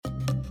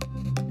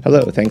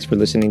Hello, thanks for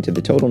listening to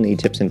the Total Knee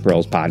Tips and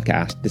Pearls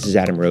podcast. This is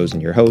Adam Rosen,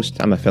 your host.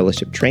 I'm a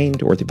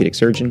fellowship-trained orthopedic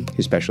surgeon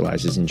who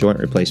specializes in joint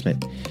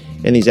replacement.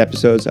 In these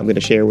episodes, I'm going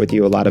to share with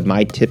you a lot of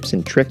my tips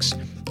and tricks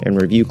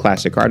and review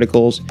classic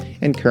articles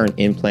and current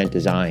implant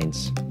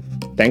designs.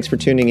 Thanks for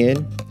tuning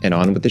in, and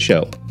on with the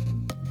show.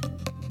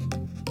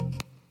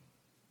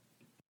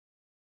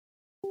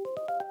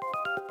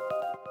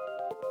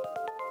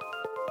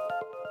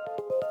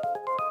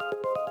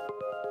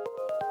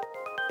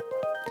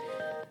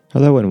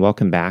 Hello and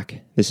welcome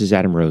back. This is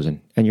Adam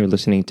Rosen, and you're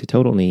listening to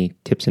Total Knee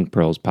Tips and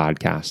Pearls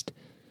podcast.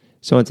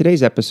 So in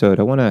today's episode,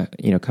 I want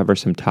to cover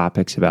some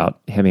topics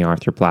about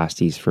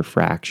hemiarthroplasties for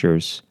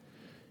fractures.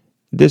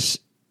 This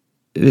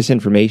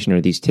information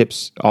or these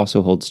tips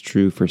also holds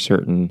true for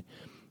certain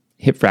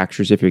hip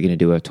fractures if you're going to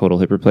do a total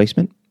hip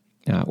replacement,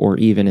 or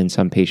even in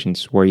some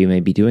patients where you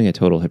may be doing a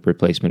total hip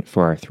replacement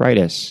for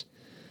arthritis,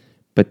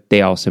 but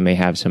they also may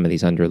have some of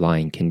these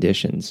underlying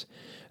conditions.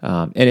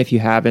 And if you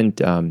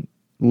haven't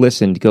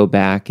listened, go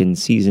back in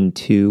season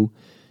 2,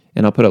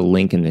 and I'll put a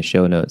link in the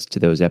show notes to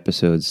those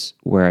episodes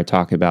where I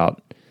talk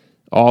about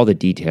all the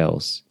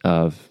details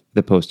of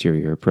the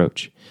posterior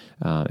approach.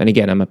 And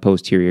again, I'm a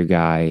posterior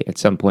guy. At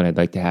some point, I'd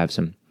like to have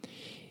some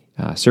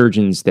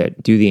surgeons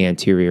that do the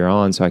anterior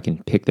on so I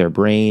can pick their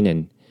brain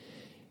and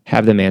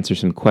have them answer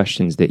some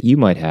questions that you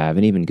might have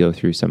and even go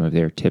through some of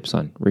their tips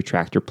on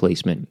retractor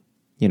placement,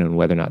 and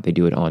whether or not they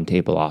do it on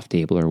table, off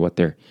table, or what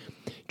their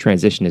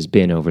transition has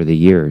been over the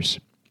years.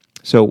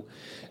 So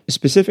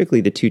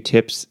specifically, the two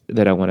tips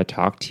that I want to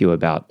talk to you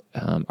about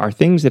are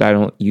things that I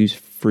don't use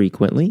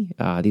frequently.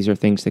 These are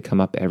things that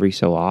come up every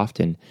so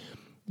often,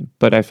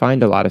 but I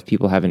find a lot of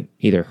people haven't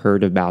either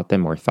heard about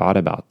them or thought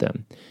about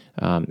them.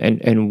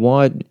 And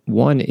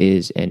one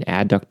is an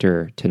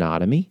adductor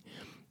tenotomy,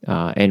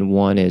 and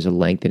one is a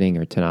lengthening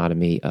or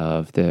tenotomy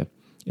of the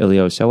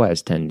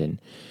iliopsoas tendon.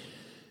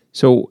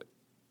 So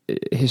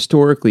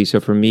historically,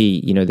 so for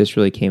me, this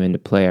really came into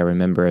play. I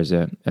remember as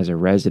a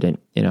resident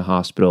in a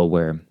hospital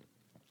where,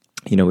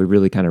 we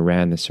really kind of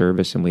ran the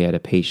service, and we had a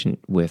patient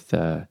with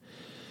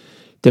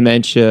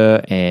dementia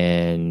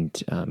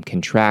and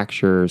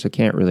contractures. I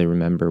can't really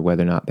remember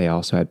whether or not they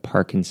also had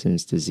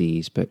Parkinson's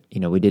disease, but,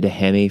 we did a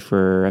hemi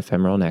for a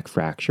femoral neck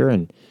fracture.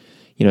 And,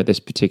 at this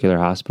particular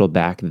hospital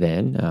back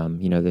then,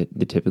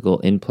 the typical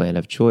implant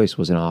of choice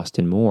was an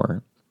Austin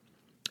Moore.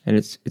 And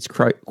it's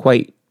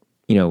quite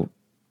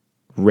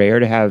rare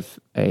to have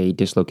a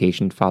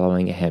dislocation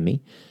following a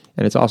hemi.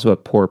 And it's also a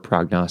poor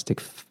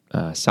prognostic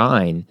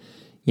sign,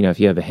 if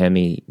you have a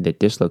hemi that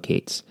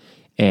dislocates.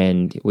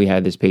 And we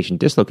had this patient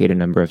dislocate a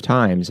number of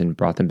times and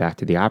brought them back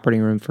to the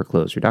operating room for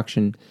closed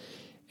reduction.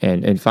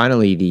 And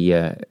finally,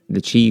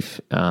 the chief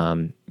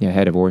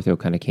head of ortho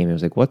kind of came and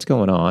was like, "What's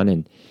going on?"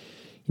 And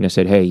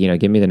said, "Hey,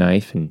 give me the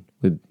knife." And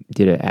we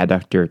did an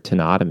adductor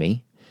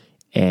tenotomy,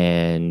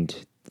 and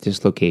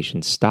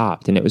dislocation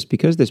stopped. And it was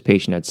because this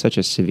patient had such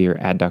a severe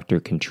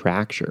adductor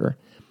contracture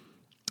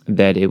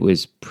that it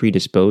was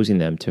predisposing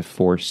them to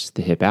force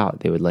the hip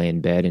out. They would lay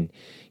in bed, and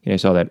I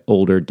saw that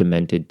older,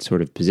 demented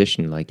sort of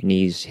position, like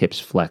knees, hips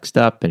flexed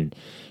up, and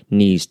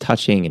knees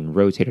touching and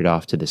rotated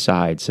off to the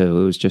side. So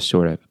it was just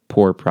sort of a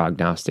poor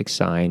prognostic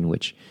sign,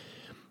 which,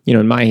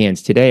 in my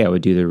hands today, I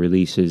would do the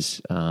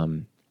releases,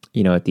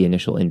 at the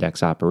initial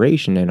index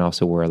operation, and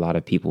also where a lot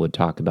of people would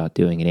talk about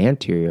doing an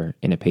anterior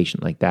in a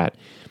patient like that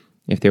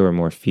if they were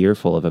more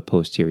fearful of a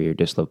posterior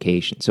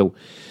dislocation. So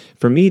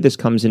for me, this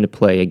comes into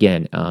play,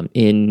 again,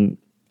 in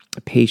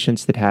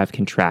patients that have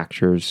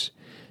contractures,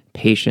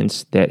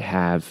 patients that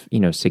have,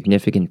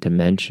 significant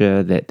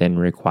dementia that then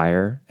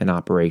require an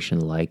operation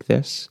like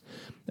this.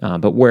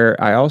 But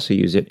where I also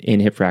use it in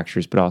hip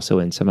fractures, but also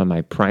in some of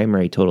my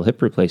primary total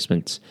hip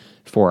replacements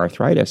for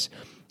arthritis,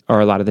 are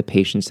a lot of the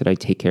patients that I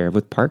take care of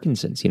with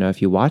Parkinson's.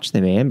 If you watch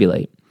them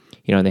ambulate,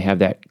 they have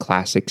that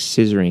classic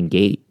scissoring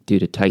gait due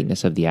to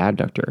tightness of the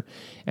adductor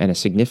and a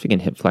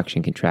significant hip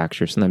flexion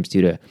contracture, sometimes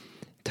due to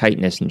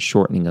tightness and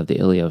shortening of the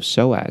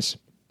iliopsoas.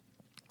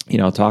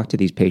 I'll talk to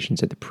these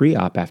patients at the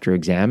pre-op after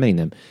examining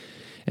them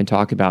and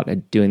talk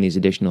about doing these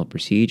additional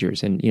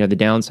procedures. And, the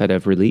downside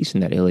of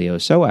releasing that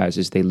iliopsoas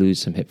is they lose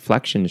some hip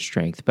flexion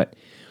strength. But,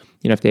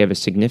 if they have a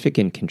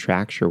significant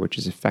contracture, which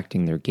is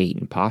affecting their gait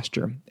and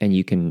posture, and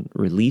you can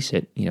release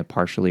it,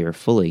 partially or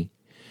fully,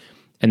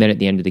 and then at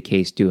the end of the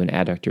case, do an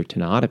adductor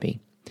tenotomy.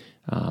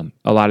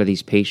 A lot of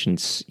these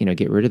patients,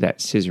 get rid of that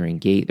scissoring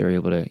gait. They're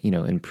able to,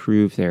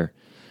 improve their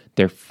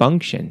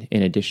function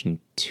in addition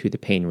to the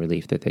pain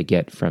relief that they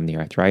get from the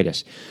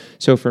arthritis.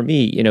 So for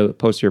me,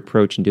 posterior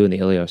approach and doing the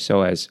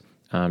iliopsoas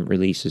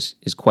release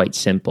is quite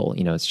simple.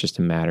 It's just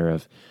a matter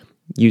of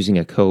using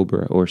a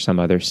Cobra or some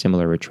other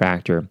similar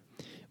retractor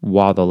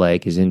while the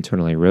leg is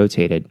internally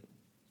rotated.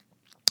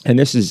 And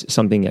this is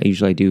something I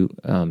usually do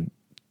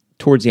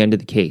towards the end of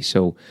the case.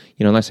 So,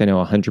 unless I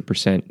know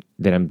 100%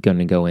 that I'm going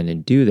to go in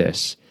and do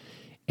this,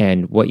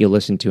 and what you'll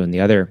listen to in the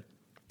other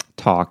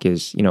talk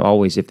is,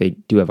 always if they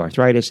do have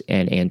arthritis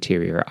and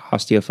anterior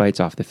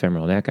osteophytes off the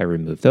femoral neck, I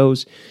remove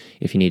those.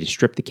 If you need to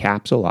strip the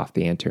capsule off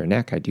the anterior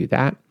neck, I do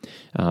that.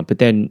 But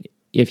then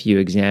if you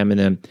examine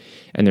them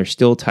and they're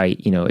still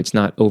tight, it's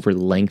not over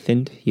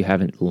lengthened. You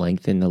haven't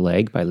lengthened the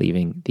leg by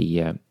leaving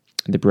the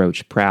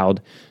broach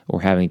proud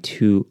or having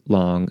too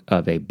long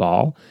of a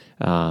ball.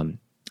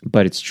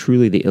 But it's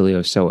truly the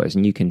iliopsoas,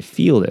 and you can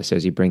feel this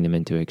as you bring them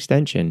into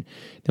extension.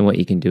 Then what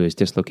you can do is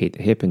dislocate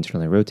the hip,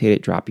 internally rotate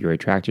it, drop your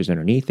retractors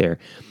underneath there,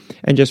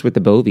 and just with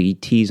the Bovie,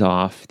 tease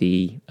off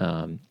the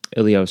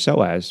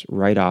iliopsoas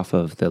right off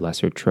of the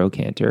lesser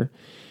trochanter,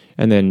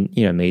 and then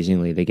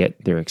amazingly they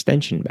get their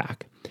extension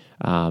back.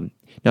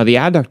 Now the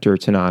adductor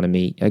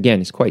tenotomy,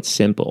 again, is quite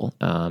simple.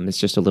 It's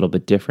just a little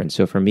bit different.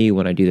 So for me,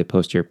 when I do the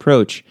posterior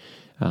approach,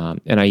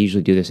 and I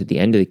usually do this at the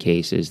end of the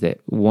case, is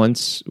that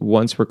once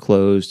we're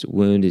closed,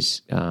 wound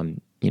is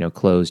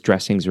closed,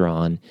 dressings are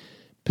on,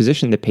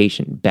 position the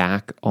patient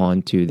back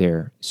onto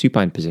their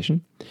supine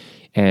position,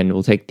 and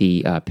we'll take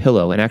the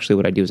pillow. And actually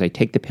what I do is I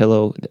take the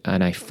pillow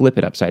and I flip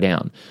it upside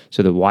down.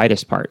 So the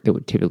widest part that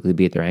would typically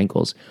be at their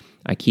ankles,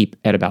 I keep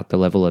at about the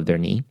level of their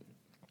knee.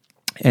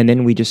 And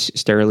then we just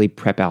sterilely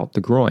prep out the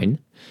groin.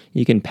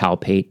 You can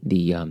palpate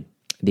the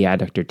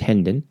adductor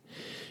tendon.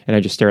 And I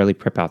just sterilely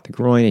prep out the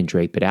groin and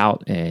drape it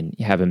out and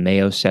have a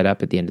Mayo set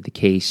up at the end of the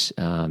case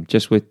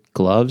just with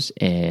gloves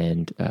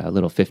and a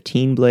little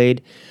 15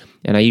 blade.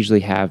 And I usually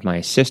have my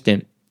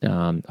assistant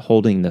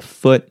holding the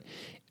foot,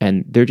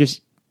 and they're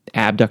just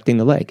abducting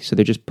the leg. So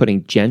they're just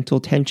putting gentle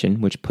tension,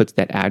 which puts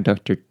that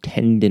adductor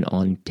tendon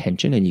on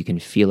tension, and you can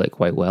feel it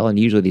quite well. And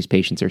usually these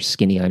patients are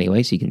skinny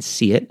anyway, so you can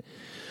see it.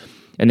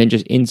 And then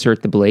just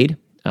insert the blade,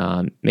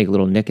 make a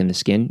little nick in the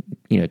skin,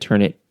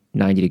 turn it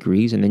 90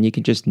 degrees, and then you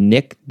can just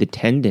nick the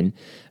tendon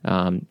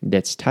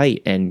that's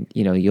tight, and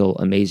you'll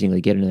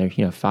amazingly get another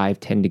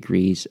 5-10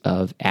 degrees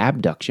of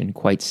abduction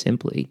quite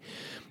simply.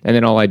 And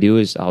then all I do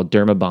is I'll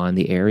dermabond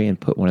the area and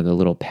put one of the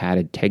little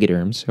padded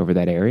tegaderms over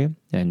that area,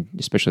 and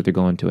especially if they're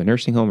going to a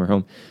nursing home or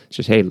home, it's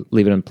just, hey,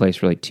 leave it in place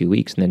for like 2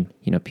 weeks and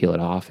then peel it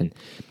off, and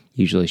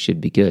usually should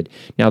be good.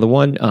 Now the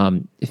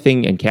one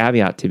thing and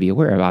caveat to be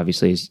aware of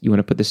obviously is you want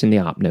to put this in the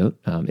op note.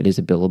 It is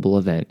a billable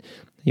event.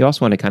 You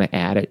also want to kind of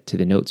add it to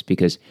the notes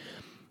because,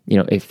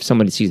 if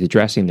somebody sees the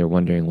dressing, they're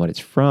wondering what it's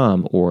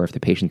from, or if the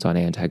patient's on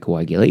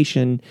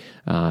anticoagulation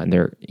and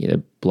their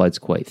blood's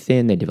quite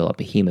thin, they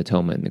develop a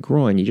hematoma in the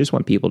groin. You just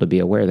want people to be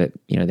aware that,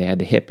 they had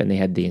the hip and they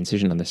had the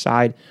incision on the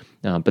side,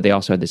 but they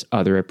also had this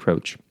other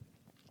approach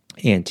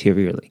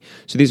anteriorly.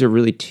 So these are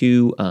really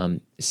two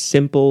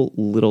simple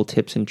little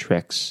tips and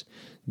tricks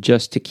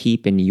just to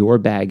keep in your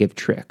bag of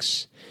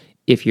tricks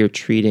if you're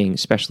treating,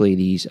 especially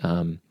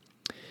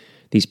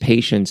these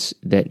patients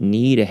that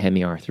need a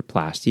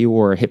hemiarthroplasty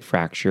or a hip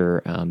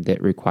fracture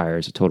that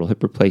requires a total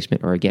hip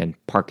replacement, or again,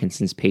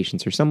 Parkinson's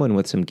patients or someone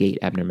with some gait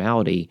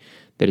abnormality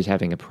that is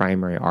having a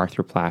primary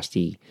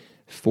arthroplasty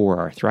for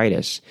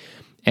arthritis.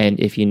 And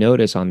if you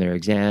notice on their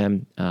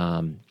exam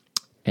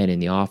and in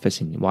the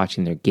office and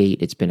watching their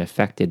gait, it's been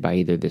affected by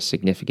either this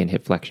significant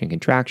hip flexion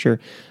contracture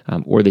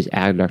or this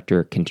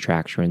adductor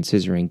contracture and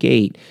scissoring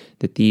gait,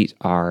 that these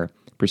are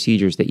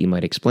procedures that you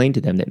might explain to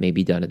them that may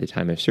be done at the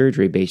time of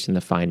surgery based on the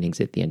findings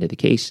at the end of the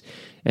case.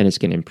 And it's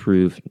going to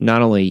improve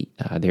not only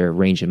their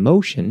range of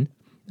motion,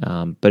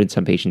 but in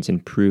some patients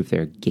improve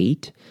their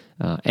gait,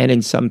 and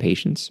in some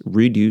patients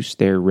reduce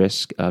their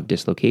risk of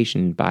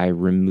dislocation by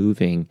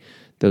removing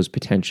those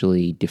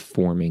potentially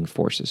deforming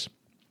forces.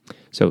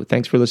 So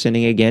thanks for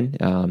listening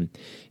again.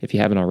 If you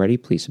haven't already,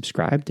 please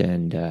subscribe.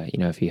 And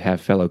if you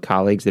have fellow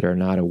colleagues that are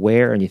not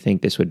aware and you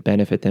think this would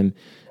benefit them,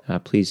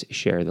 please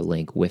share the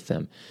link with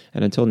them.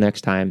 And until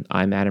next time,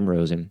 I'm Adam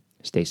Rosen.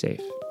 Stay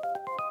safe.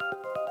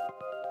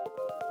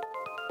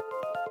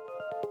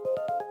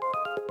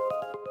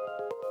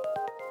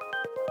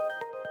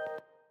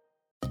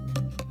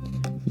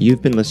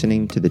 You've been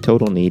listening to the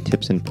Total Knee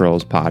Tips and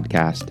Pearls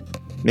podcast.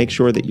 Make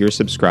sure that you're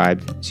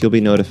subscribed so you'll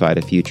be notified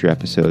of future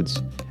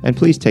episodes. And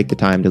please take the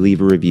time to leave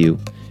a review.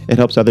 It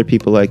helps other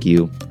people like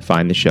you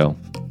find the show.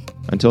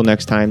 Until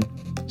next time,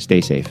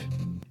 stay safe.